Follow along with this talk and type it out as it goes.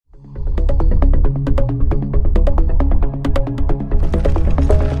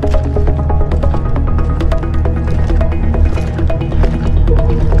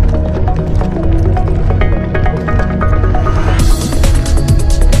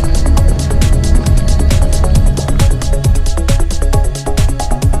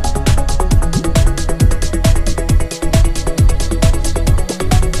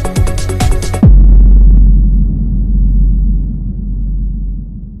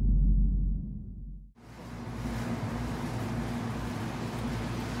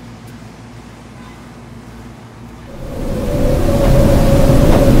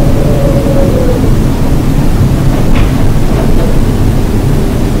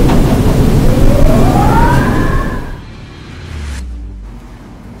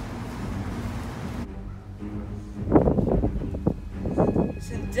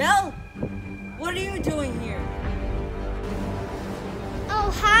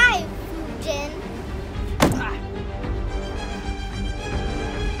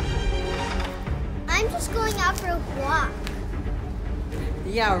out for a walk.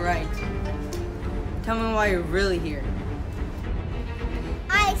 Yeah, right. Tell me why you're really here.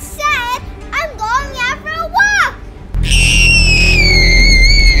 I said I'm going out for a walk.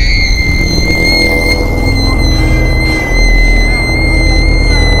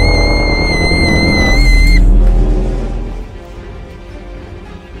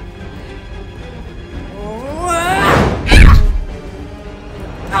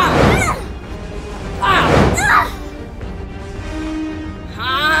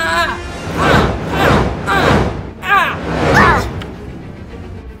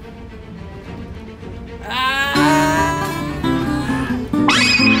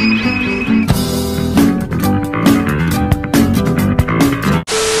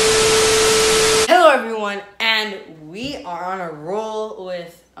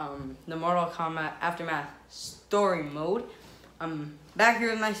 The Mortal Kombat Aftermath story mode. I'm back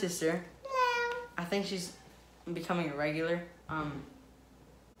here with my sister. Hello. I think she's becoming a regular. I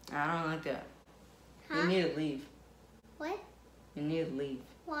don't like that. Huh? You need to leave. What? You need to leave.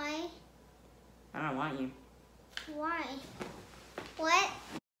 Why? I don't want you. Why? What?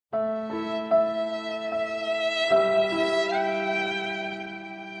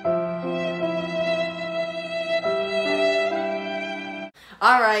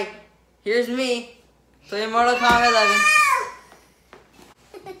 Alright, here's me playing Mortal Kombat 11.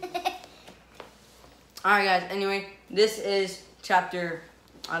 Alright guys, anyway, this is chapter,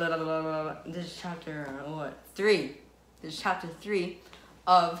 this is chapter, what, 3. This is chapter 3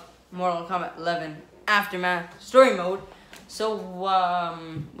 of Mortal Kombat 11 Aftermath story mode. So,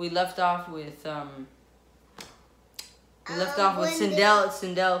 we left off with,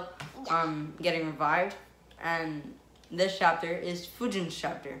 Sindel, getting revived, and this chapter is Fujin's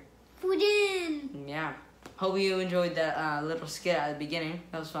chapter. Fujin. Yeah. Hope you enjoyed that little skit at the beginning.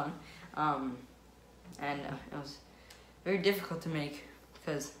 That was fun. And it was very difficult to make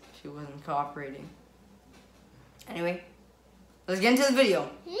because she wasn't cooperating. Anyway, let's get into the video.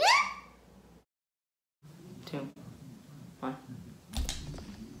 2, 1.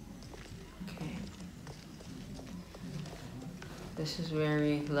 Okay. This is where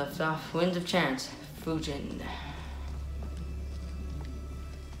we left off. Winds of Chance. Fujin.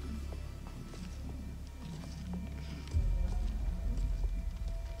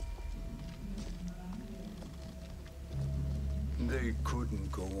 They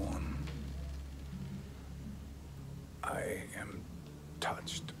couldn't go on. I am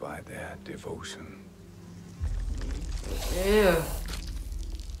touched by their devotion. Ew.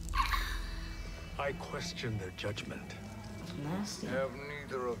 I question their judgment. That's nasty. Have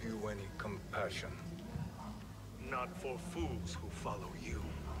neither of you any compassion? Not for fools who follow you.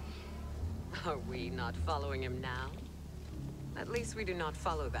 Are we not following him now? At least we do not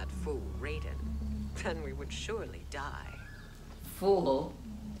follow that fool, Raiden. Then we would surely die. Fool?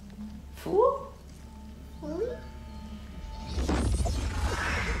 Fool? Fool?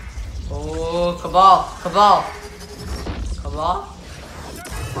 Oh, Cabal! Cabal! Cabal?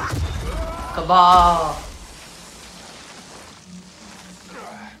 Cabal!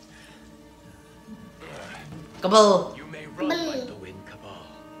 Cabal! You may run like the wind, Cabal,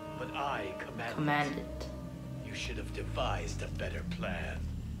 but I command it. You should have devised a better plan.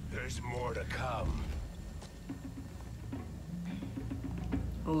 There's more to come.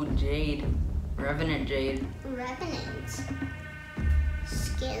 Ooh, Jade. Revenant Jade. Revenant.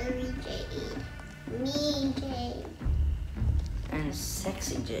 Scary Jade. Mean Jade. And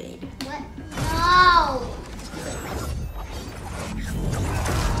sexy Jade. What? No!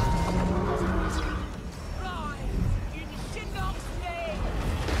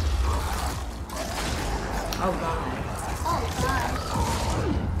 Oh god. Oh god.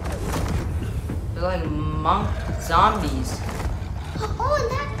 They're like monk zombies. Oh, and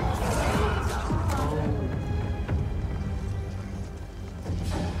that.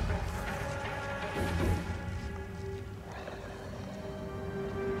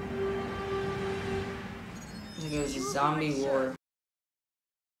 It was a zombie war.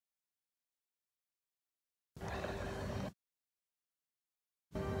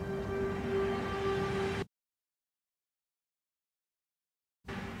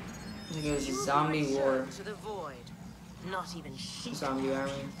 It was a zombie war. To the void. Not even sheep. Zombie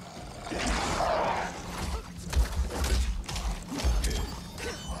army.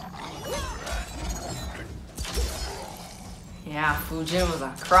 Yeah, Fujin was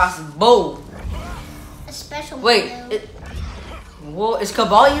a crossbow. A special. Wait, whoa, is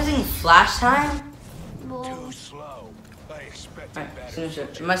Cabal using flash time? Too slow. I expected Alright, better. finish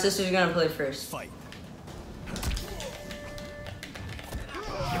it. My sister's gonna play first. Fight.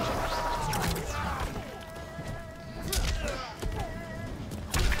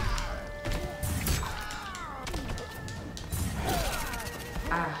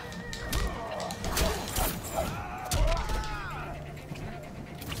 Ah.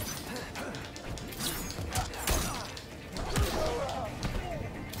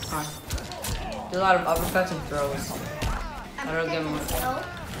 Huh. Do a lot of uppercuts and throws. I don't give him.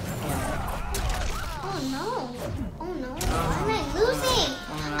 Oh no. Oh no. Why am I losing?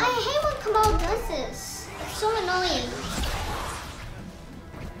 I hate when Kombat does this. It's so annoying.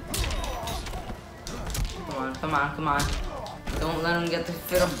 Come on, come on, come on. Don't let him get the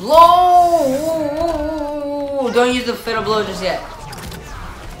fatal blow! Don't use the fatal blow just yet.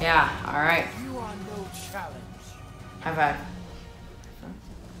 Yeah, alright. You are no challenge. High five.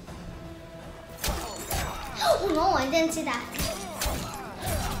 Oh no, I didn't see that.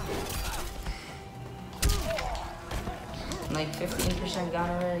 Like 15% gone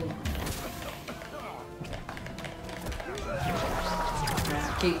already.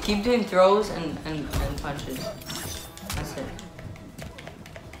 Keep doing throws and punches. That's it.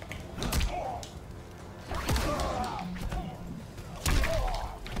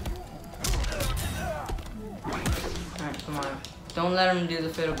 Alright, come on. Don't let him do the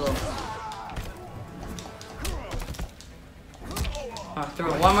fatal blow. Oh,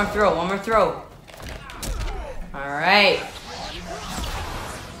 throw. One more throw. One more throw. Alright.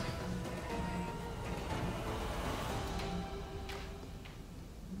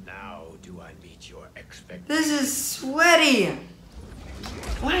 Now do I meet your expectations? This is sweaty.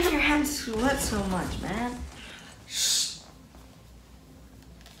 Why do your hands sweat so much, man? Shh.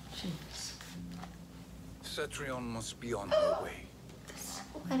 Jeez. Cetrion must be on her way.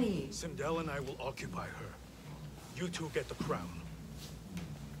 Sweaty. Sindel and I will occupy her. You two get the crown.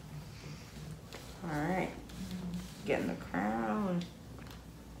 Alright. Getting the crown.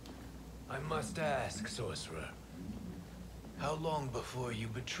 I must ask, sorcerer. How long before you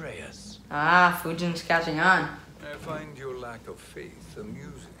betray us? Ah, Fujin's catching on. I find your lack of faith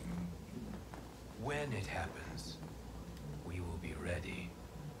amusing. When it happens, we will be ready.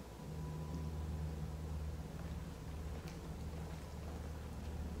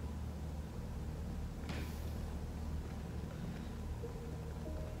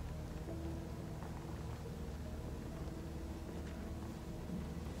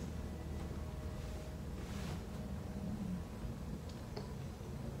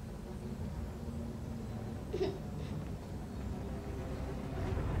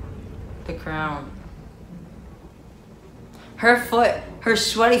 The crown. Her foot, her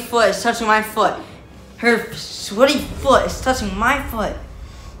sweaty foot is touching my foot. Her sweaty foot is touching my foot.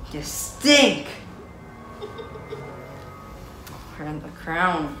 You stink. Her and the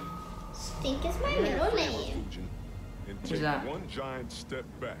crown. Stink is my middle name. And Who's take that? one giant step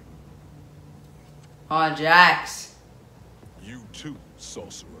back. Oh, Jax. You too,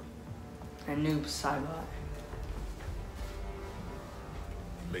 sorcerer. A noob Cybot.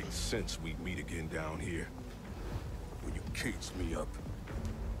 Makes sense we meet again down here. When you caged me up,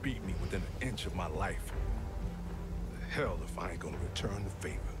 beat me within an inch of my life. The hell if I ain't gonna return the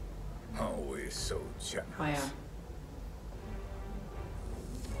favor. Always so jealous. Oh yeah.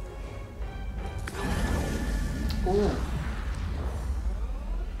 Ooh.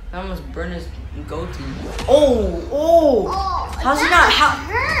 That almost burned his goatee. Oh, oh! How's he not?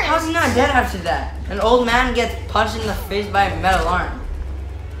 How's he not dead after that? An old man gets punched in the face by a metal arm.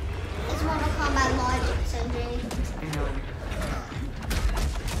 It's Mortal Kombat logic, Sanjay. I know.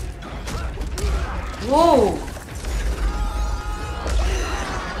 Whoa!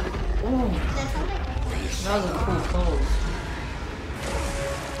 Ooh, That's not like that was a cool pose.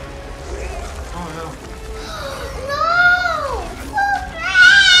 Oh no. No! Full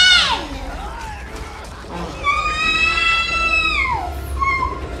friend!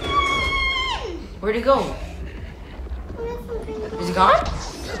 Where'd he go? Is he gone?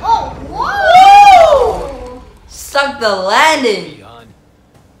 Oh, whoa! Stuck the landing. Beyond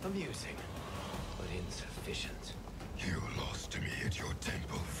amusing, but insufficient. You lost to me at your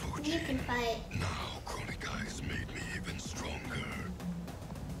temple, You Fuji. can fight. Now Chronic Eyes made me even stronger.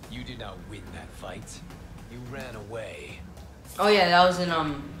 You did not win that fight. You ran away. Oh yeah, that was in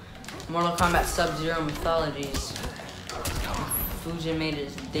Mortal Kombat Sub-Zero Mythologies. Fujin made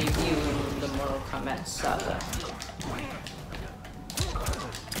his debut in the Mortal Kombat saga.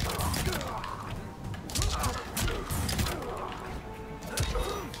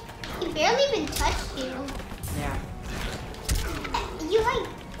 He barely even touched you. Yeah. You like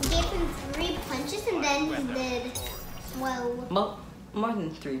gave him 3 punches and then he did, well, Well, more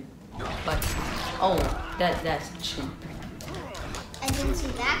than 3. But oh, that's cheap. I didn't see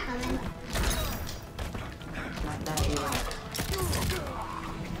that coming. Not that either.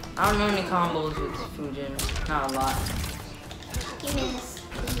 I don't know any combos with Fujin. Not a lot. You missed.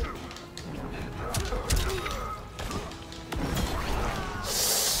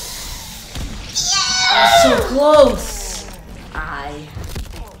 So close. Aye.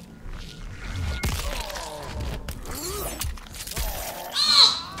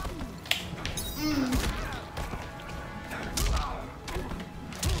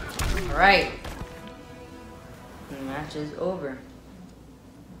 All right. The match is over.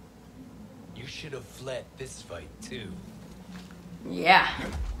 You should have fled this fight too. Yeah.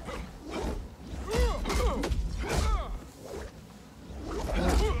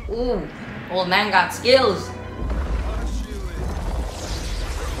 Ooh, old man got skills.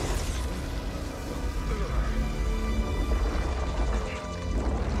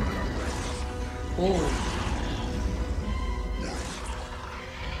 Ooh.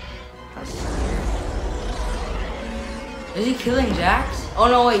 Is he killing Jax? Oh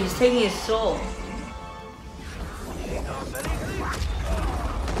no, wait, he's taking his soul.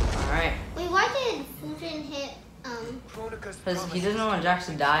 Alright. Wait, why did Fujin hit, Because he doesn't want Jax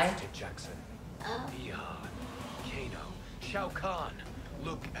to die. Jackson. oh. Ihan, Kano, Shao Kahn.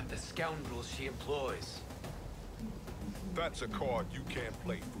 Look at the scoundrels she employs. That's a card you can't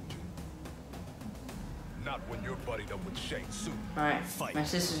play, Fujin. Not when you're buddied up with Shang Tsung. Alright, my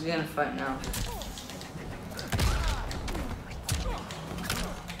sister's gonna fight now.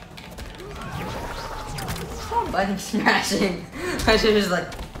 Button smashing. I should just like.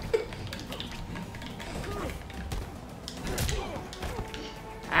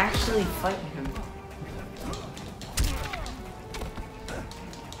 Actually fight him.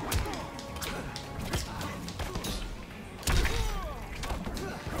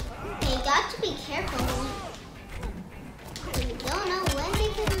 You got to be careful. You don't know when they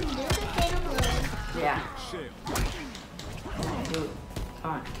can do the fatal blow. Yeah. Dude,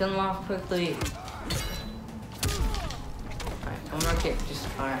 come on, kill him off quickly. Alright, one more kick, just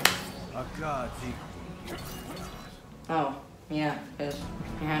alright. Oh, yeah, because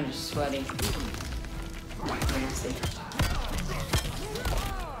your hand is sweaty. Nasty.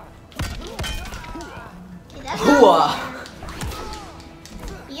 Okay, that's Hooah! not-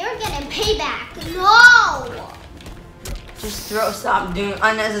 You're getting payback. No! Just stop doing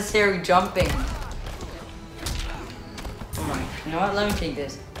unnecessary jumping. Oh my, you know what? Let me take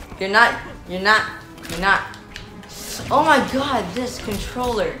this. You're not. Oh my god, this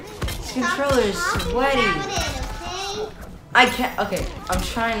controller. This controller is sweaty. I can't. Okay, I'm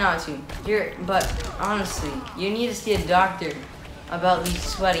trying not to. But honestly, you need to see a doctor about these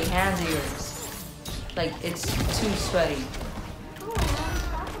sweaty hands of yours. Like, it's too sweaty.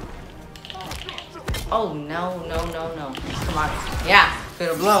 Oh, no. Come on. Yeah,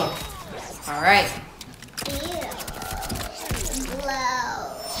 fatal blow. Alright.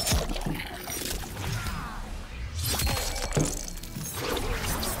 Blow.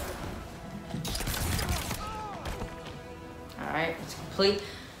 Alright, it's complete.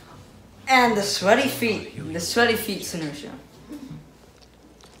 And the sweaty feet. The sweaty feet, Sanusha.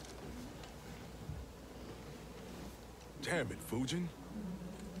 Damn it, Fujin.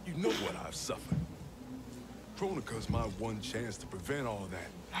 You know what I've suffered. Kronika's my one chance to prevent all that.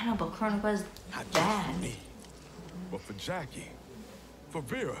 I know, but Kronika's Not just bad. for me, but for Jackie, for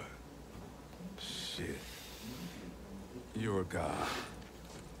Vera. Shit. You're a god.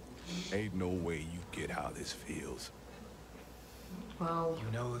 Ain't no way you get how this feels. Well,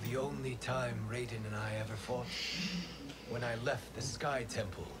 You know the only time Raiden and I ever fought? When I left the Sky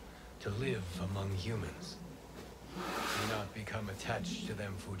Temple to live among humans. Do not become attached to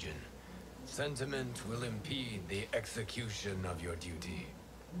them, Fujin. Sentiment will impede the execution of your duty.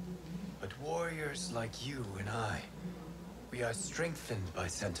 But warriors like you and I, we are strengthened by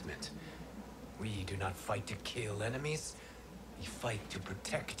sentiment. We do not fight to kill enemies. We fight to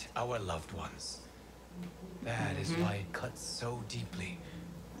protect our loved ones. That is why it cuts so deeply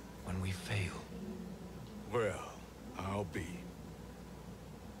when we fail. Well, I'll be.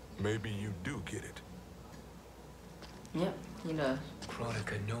 Maybe you do get it. yep, he does.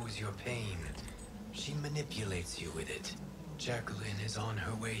 Kronika knows your pain. She manipulates you with it. Jacqueline is on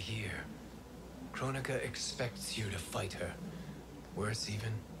her way here. Kronika expects you to fight her. Worse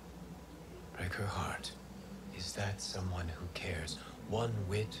even, break her heart. Is that someone who cares one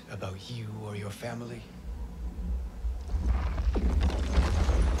whit about you or your family?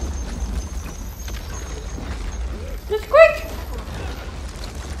 Just quick!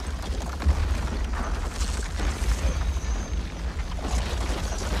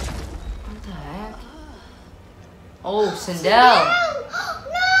 What the heck? Oh, Sindel!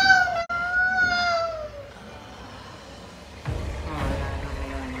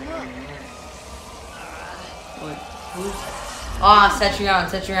 What? Who's? Ah, Cetrion.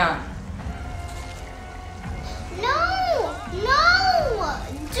 No!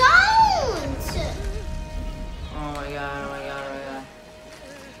 Don't!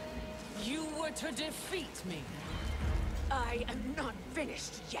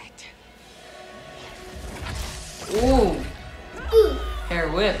 finished yet. Ooh. Ooh. Hair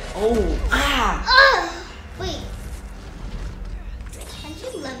whip. Oh. Ah. Wait. Can't you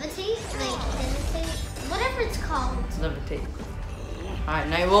levitate? Like, levitate? Whatever it's called. Levitate. Alright,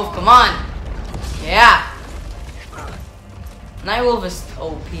 Nightwolf, come on. Yeah. Nightwolf is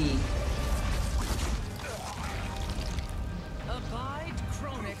OP. Abide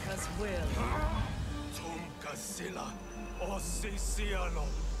Kronika's will.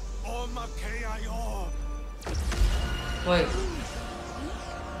 Wait.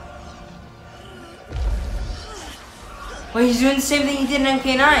 Wait, he's doing the same thing he did in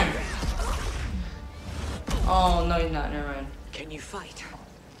MK9. Oh, no, he's not. Never mind. Can you fight?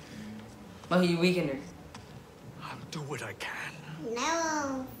 Oh, he weakened her. I'll do what I can.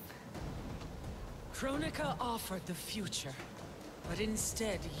 No. Kronika offered the future, but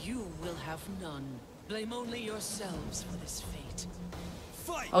instead you will have none. Blame only yourselves for this fate.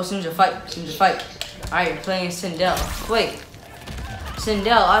 Oh, Sinja, fight. Sinja, fight. Alright, you're playing as Sindel. Wait.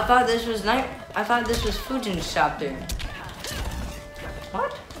 Sindel, I thought this was Fujin's chapter.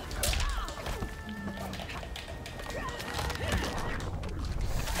 What?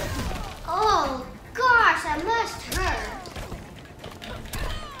 Oh, gosh, I must hurt.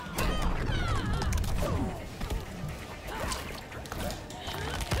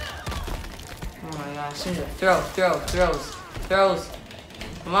 Oh my gosh, Sinja, throws.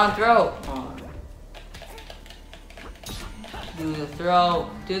 Come on, throw. Come on. Do the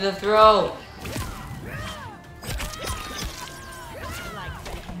throw.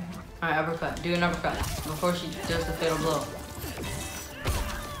 Alright, uppercut. Do an uppercut before she does the fatal blow.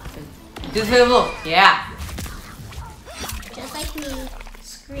 Do the fatal blow. Yeah. Just like me,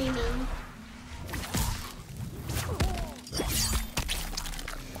 screaming.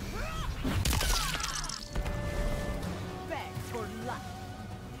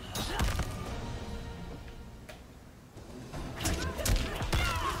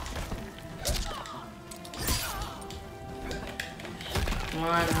 Come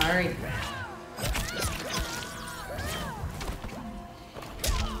on, hurry.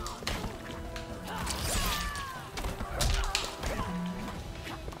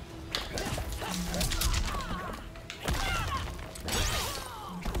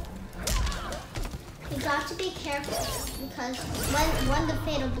 You got to be careful because when the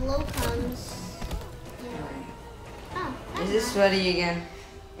fatal blow comes. Oh, Is it sweaty again?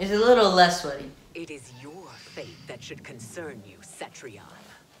 It's a little less sweaty. It is your fate that should concern you, Cetrion.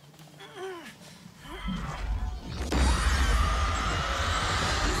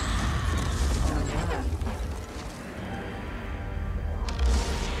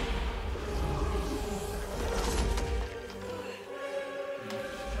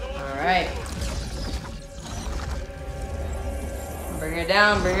 Alright. Bring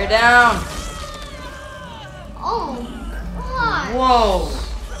her down. oh God. Whoa.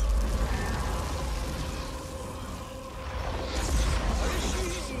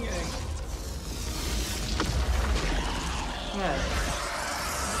 Yeah.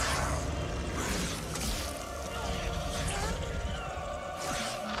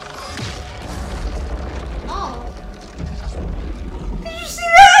 Oh. Did you see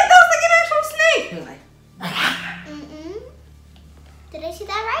that? That was like an actual snake. Did I see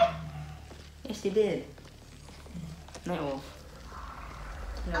that right? Yes, you did. Nightwolf.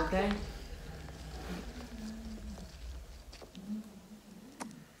 You okay?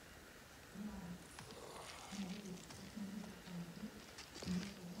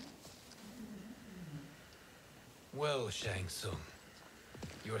 Well, Shang Tsung,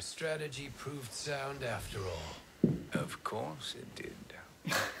 your strategy proved sound after all. Of course it did.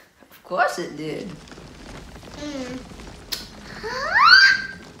 Of course it did.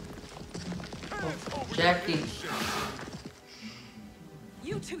 Jackie.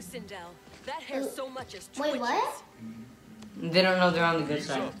 You too, Sindel. That hair so much as twitches. Wait, what? They don't know they're on the good What's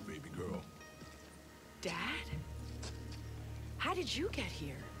side. up, baby girl? Dad? How did you get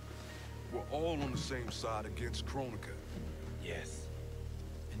here? We're all on the same side against Kronika. Yes.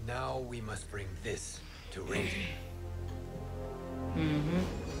 And now we must bring this to Raiden.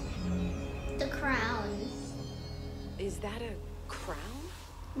 The crown. Is that a crown?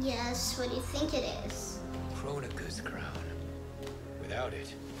 Yes, what do you think it is? Kronika's crown. Without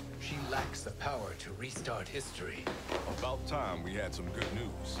it, she lacks the power to restart history. About time we had some good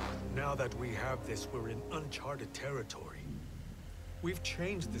news. Now that we have this, we're in uncharted territory. We've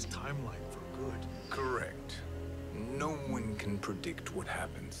changed this timeline for good. Correct. No one can predict what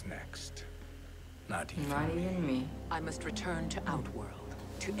happens next. Not even Not me. even me. I must return to Outworld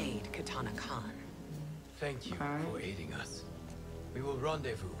to aid Katana Khan. Thank you Alright. for aiding us. We will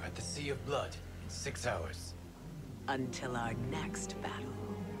rendezvous at the Sea of Blood in 6 hours. Until our next battle.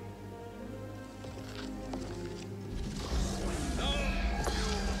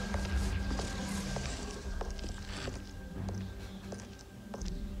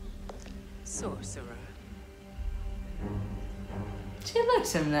 Sorcerer. She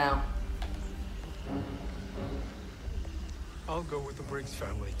likes him now. I'll go with the Briggs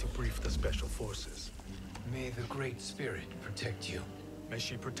family to brief the special forces. May the Great Spirit protect you. May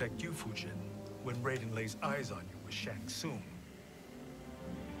she protect you, Fujin, when Raiden lays eyes on you with Shang Tsung.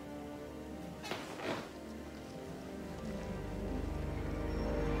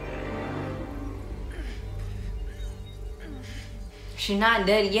 She's not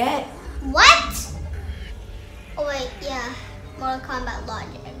dead yet. What? Oh wait, yeah. Mortal Kombat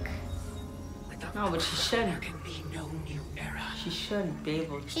logic. No, but she should. There can be no new era. She should be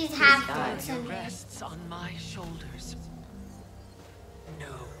able to. She's half die. dead someday. Rests on my shoulders.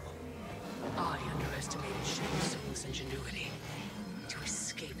 No. I underestimated Shang Tsung's ingenuity. To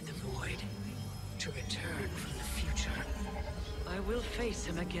escape the void. To return from the future. I will face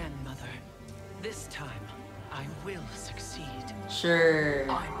him again, Mother. This time, I will succeed. Sure.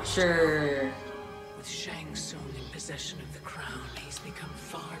 Sure. With Shang Tsung in possession of the crown, he's become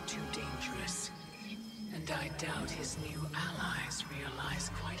far too dangerous. And I doubt his new allies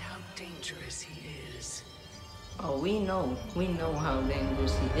realize quite how dangerous he is. Oh, we know. We know how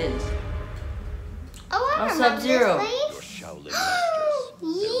dangerous he is. Oh, I Oh, remember Sub-Zero. this Your place. Shaolin masters.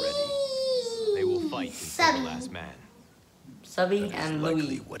 They're ready. They will Yee. fight until Subby. the last man. Subby That is and likely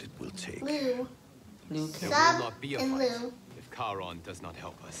Louis. what it will take. Lou. Luke. There Sub will not be a and fight Lou. if Charon does not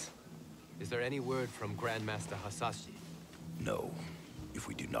help us. Is there any word from Grandmaster Hasashi? No. If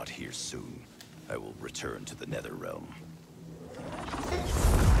we do not hear soon, I will return to the Nether Realm.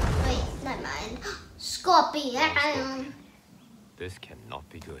 Wait, never mind. Scorpion. This cannot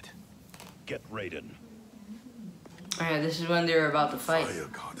be good. Get Raiden. Alright, this is when they were about to fight Fire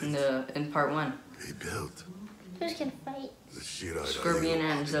goddess. in part 1. He built Who's gonna fight? the Shirai. Scorpion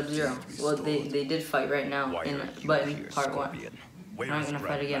and Sub-Zero. Well, they did fight right now Why in are you part here, 1. Scorpion? Where We're not is gonna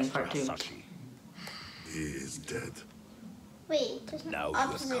fight again in Grandmaster part 2. Hasashi? He is dead. Wait, there's Now no you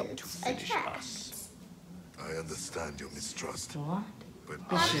have come to opposites finish attract. us. I understand your mistrust, What? but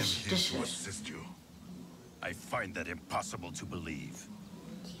This I am is- here this to is- assist you. I find that impossible to believe.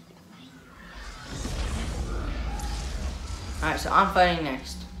 Alright, so I'm fighting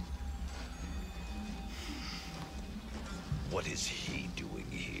next. What is he doing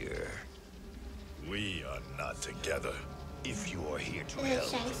here? We are not together. If you are here to Is it help,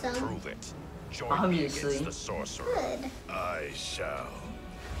 Shang Tsung? prove it. Join Obviously. me against the sorcerer. Good. I shall.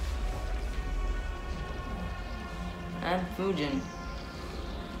 And Fujin.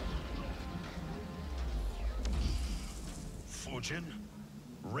 Fujin,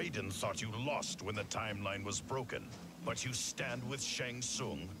 Raiden thought you lost when the timeline was broken, but you stand with Shang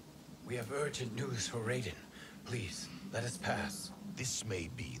Tsung. We have urgent news for Raiden. Please, let us pass. This may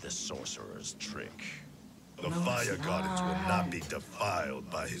be the sorcerer's trick. The No, fire it's goddess will not. not be defiled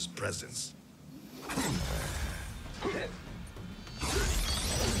by his presence.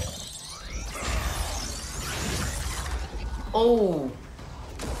 Oh.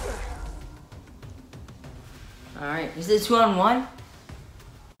 Alright, is it 2-on-1?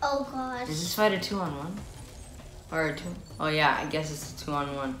 Oh gosh. Is this fight a 2-on-1? Or a 2? Oh yeah, I guess it's a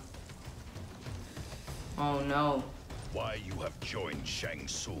 2-on-1. Oh no. Why you have joined Shang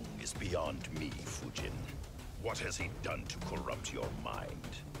Tsung is beyond me, Fujin. What has he done to corrupt your mind?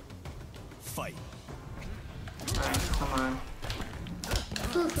 Fight. Alright, come on.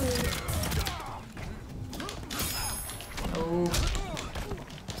 Hoo-hoo. Oh.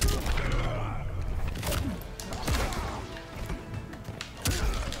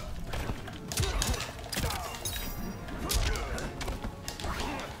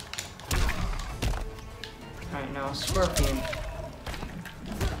 Alright, now Scorpion.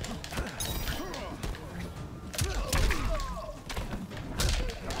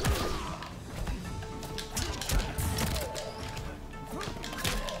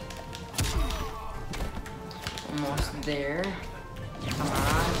 Almost there. Come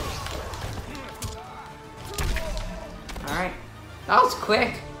on. Alright. That was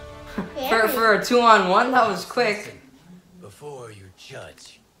quick. for a 2-on-1, that was quick. Listen, before you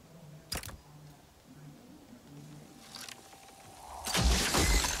judge.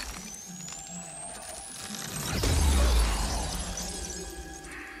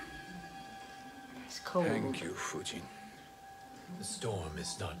 It's cold. Thank you, Fujin. The storm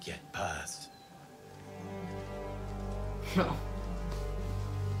is not yet past. No.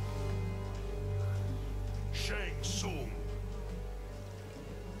 Shang Tsung,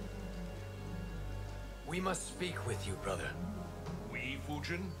 We must speak with you, brother. We,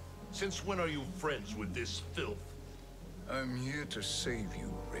 Fujin? Since when are you friends with this filth? I'm here to save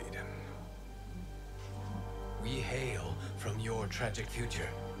you, Raiden. We hail from your tragic future.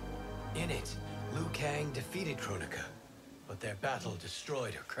 In it, Liu Kang defeated Kronika, but their battle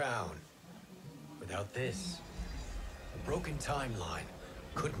destroyed her crown. Without this, a broken timeline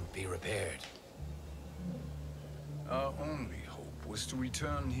couldn't be repaired. Our only hope was to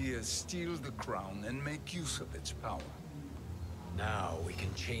return here, steal the crown, and make use of its power. Now we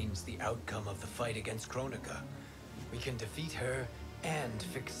can change the outcome of the fight against Kronika. We can defeat her and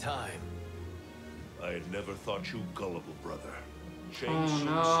fix time. I had never thought you gullible, brother. Shang Oh, Tsung's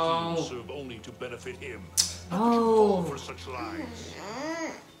no. schemes serve only to benefit him. How Oh. could you fall for such lies?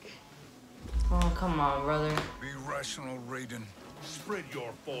 Oh, come on, brother. Be rational, Raiden. Spread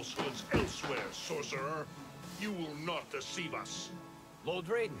your falsehoods elsewhere, sorcerer. You will not deceive us. Lord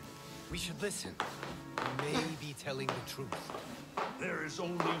Raiden, we should listen. We may be telling the truth. There is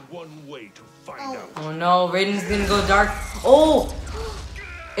only one way to find out. Oh no, Raiden's gonna go dark. Oh!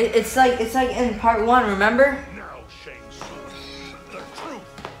 It's like in part 1, remember? Now, Shang Tsung, the truth.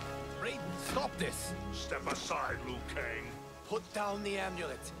 Raiden, stop this! Step aside, Liu Kang. Put down the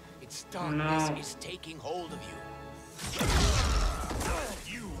amulet. Its No. darkness is taking hold of you.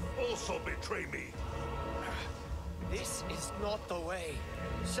 You also betray me. This is not the way.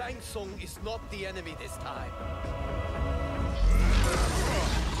 Shang Tsung is not the enemy this time.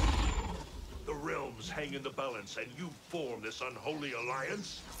 The realms hang in the balance, and you form this unholy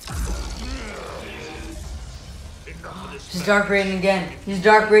alliance? Enough of this. He's Dark Raiden again. He's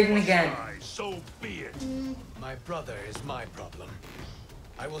Dark Raiden again. So be it. My brother is my problem.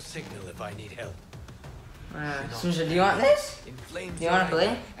 I will signal if I need help. Susan, do you want this? Inflamed Do you want to play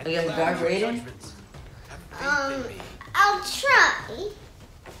anger and against cloud Dark your Raiden? judgments. Have faith in me. I'll try.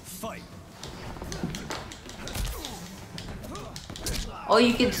 Fight. Oh,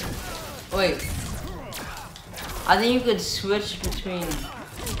 you could. Wait. I think you could switch between.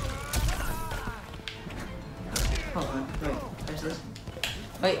 Hold on. Wait. There's this.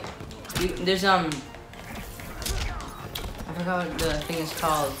 Wait. There's I forgot what the thing is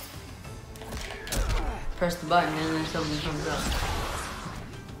called. Press the button and then something comes up.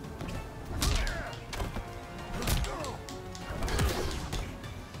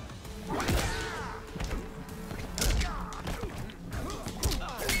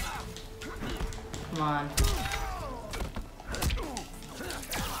 Come on.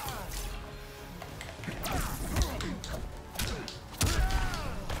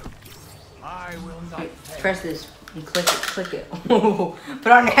 I will not. Press this and click it.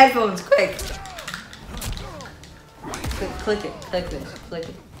 Put on your headphones quick. Click it.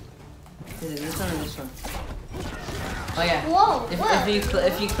 Is it this one or this one? Oh yeah. Whoa,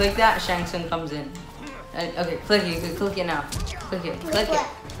 If you click that, Shang Tsung comes in. Okay, click it. You can click it now. Click it. This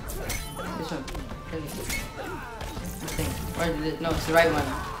one. Click it. This thing. No, it's the right one.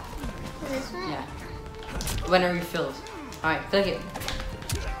 This one? Yeah. When it refills. All right, click it.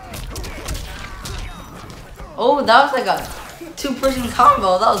 Oh, that was like a 2-person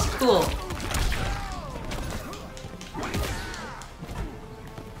combo. That was cool.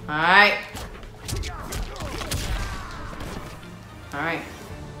 Alright.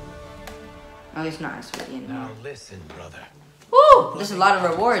 At least not as sweet. Now listen, brother. Woo! There's a lot of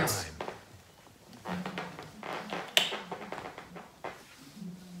rewards.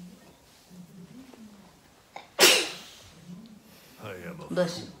 I am a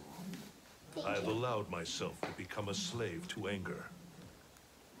Bless you. I have allowed myself to become a slave to anger.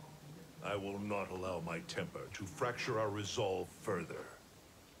 I will not allow my temper to fracture our resolve further.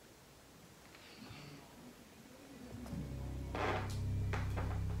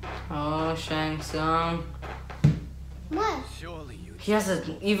 Oh, Shang Tsung. What? Surely you. He has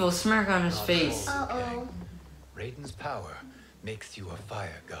an evil smirk on his face. Uh-oh. Raiden's power makes you a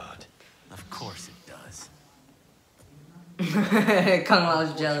fire god. Of course it does. Kung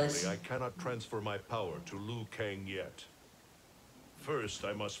Lao's jealous. Unfortunately, I cannot transfer my power to Liu Kang yet. First,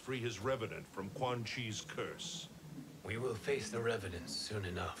 I must free his revenant from Quan Chi's curse. We will face the revenants soon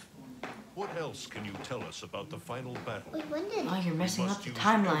enough. What else can you tell us about the final battle? Wait, when did Oh, you're We messing must up the use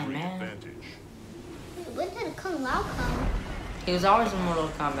timeline, every man. advantage. Kung Lao come? He was always in Mortal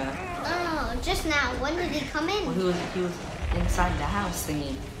Kombat. Oh, just now. When did he come in? Well, he was inside the house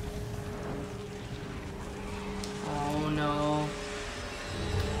thingy. Oh no.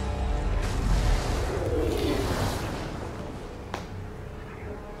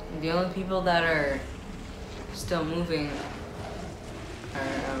 The only people that are still moving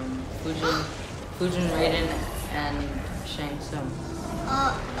are Fujin, Raiden, and Shang Tsung.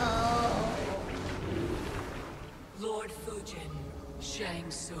 Uh-oh.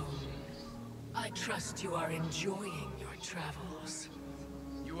 trust you are enjoying your travels.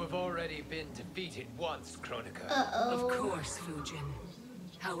 You have already been defeated once, Kronika. Of course, Fujin.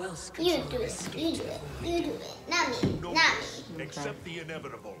 How else could You you do have it. escaped You do the it. void? You do it. Not me. No Not risk, me. except the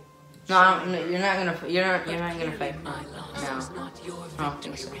inevitable. No, no, you're not gonna fight. My loss No. was not your I don't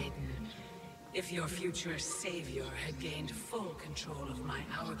victory, think so. Raiden. If your future savior had gained full control of my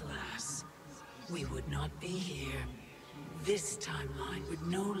hourglass, we would not be here. This timeline would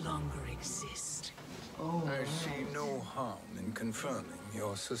no longer exist. Oh, I see no harm in confirming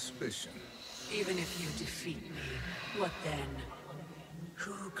your suspicion. Even if you defeat me, what then?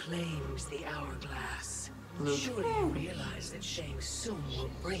 Who claims the hourglass? Luke. Surely you realize that Shang Tsung will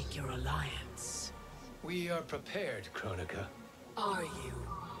break your alliance. We are prepared, Kronika. Are you?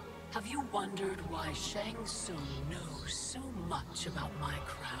 Have you wondered why Shang Tsung knows so much about my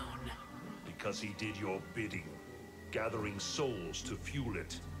crown? Because he did your bidding, gathering souls to fuel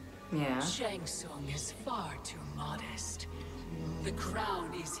it. yeah. Shang Tsung is far too modest. The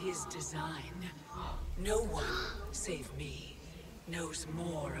crown is his design. No one, save me, knows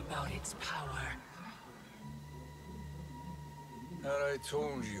more about its power. Had I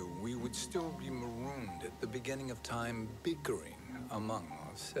told you, we would still be marooned at the beginning of time, bickering among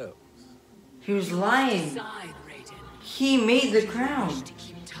ourselves. He was lying. Decide, Raiden. He made the Do you crown. wish to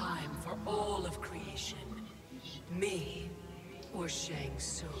keep time for all of creation? Me or Shang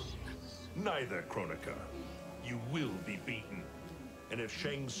Tsung? Neither, Kronika. You will be beaten. And if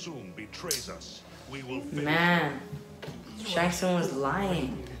Shang Tsung betrays us, we will finish him. Man, Shang Tsung was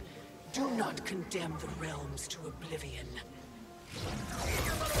lying. Do not condemn the realms to oblivion.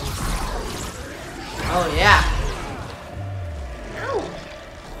 Oh yeah. Ow.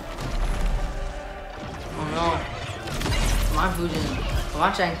 Oh no. Come on, Fujin. Come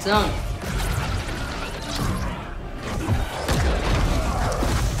on, Shang Tsung.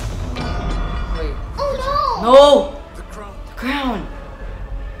 Wait. Oh no. No! The crown. The crown!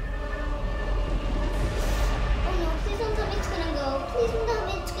 Oh no. Please don't tell me it's gonna go. Please don't tell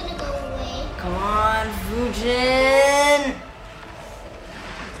me it's gonna go away. Come on, Fujin!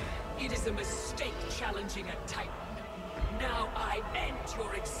 It is a mistake challenging a Titan. Now I end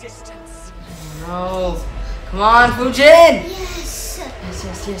your existence. No. Come on, Fujin! Yes.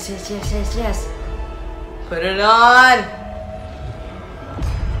 Yes. Put it on!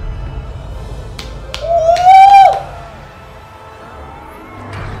 Woo!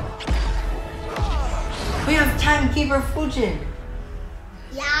 We have timekeeper Fujin.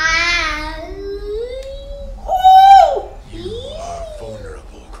 Yeah. Woo! You are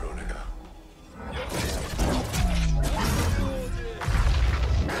vulnerable, Kronika.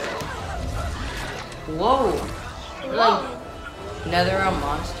 Whoa. They're like Netherrealm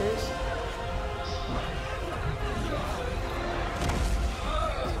monsters.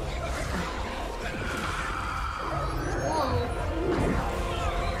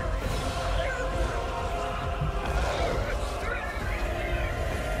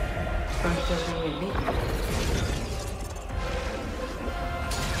 Chronika's gonna get beaten.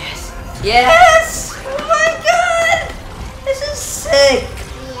 Yes! Yes! Oh my god! This is sick!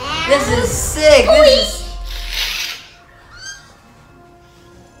 This is sick! This is...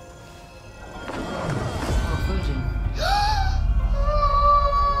 Oh, Fujin.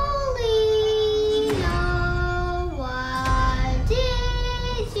 Holy no, why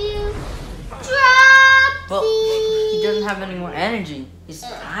did you drop Well, the... he doesn't have any more energy. He's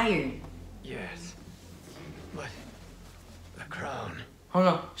tired. Yes. But the crown. Oh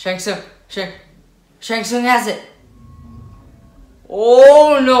no, Shang Tsung has it.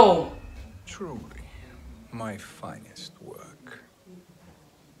 Oh no. Truly, my finest work.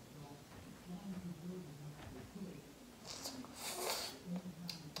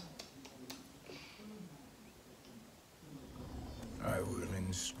 I will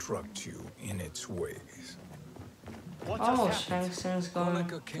instruct you in its ways. Oh, Shang Tsung's gonna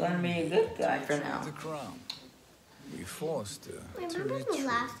be a good guy for now. The crown. We forced her to Remember the retreat.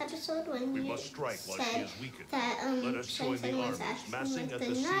 last episode when We you must strike while she said is weakened. that Let us Shang join the Tsung was armies, actually massing like at the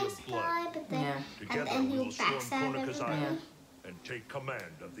the sea nice of blood. guy, but then Yeah. at the Together end we he will storm backstabbed Kronika's everybody. island and take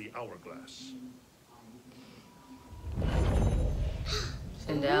command of the hourglass.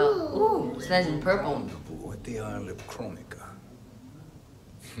 Send out. Ooh, it's nice and purple. Rendezvous at the Isle of Kronika.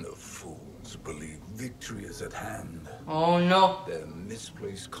 The fools believe victory is at hand. Oh no. Their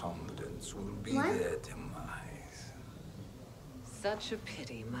misplaced confidence will be What? their demise. Such a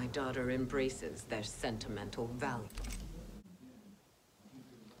pity my daughter embraces their sentimental value.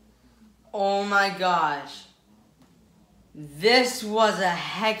 Oh my gosh. This was a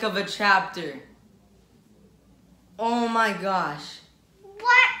heck of a chapter. Oh my gosh.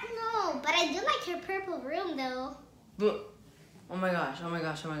 What? No, but I do like her purple room though. But, oh my gosh.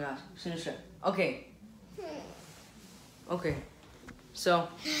 Finish it. Okay. Okay. So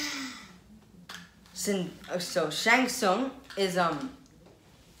Shang Tsung is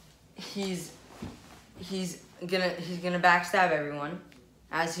he's gonna backstab everyone,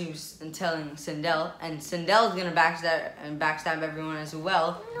 as he was telling Sindel, and Sindel's gonna backstab everyone as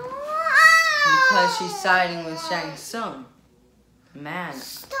well, because she's siding with Shang Tsung. Man.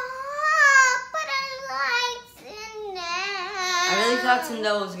 Stop! But I like Sindel. I really thought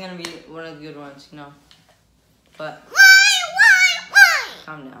Sindel was gonna be one of the good ones, you know. But Why?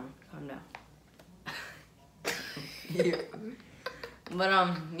 calm down. But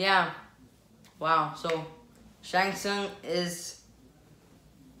yeah. Wow. So Shang Tsung is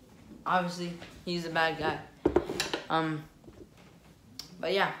obviously he's a bad guy.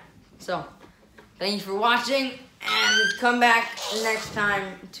 But yeah. So thank you for watching, and come back next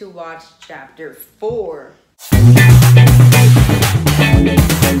time to watch chapter 4.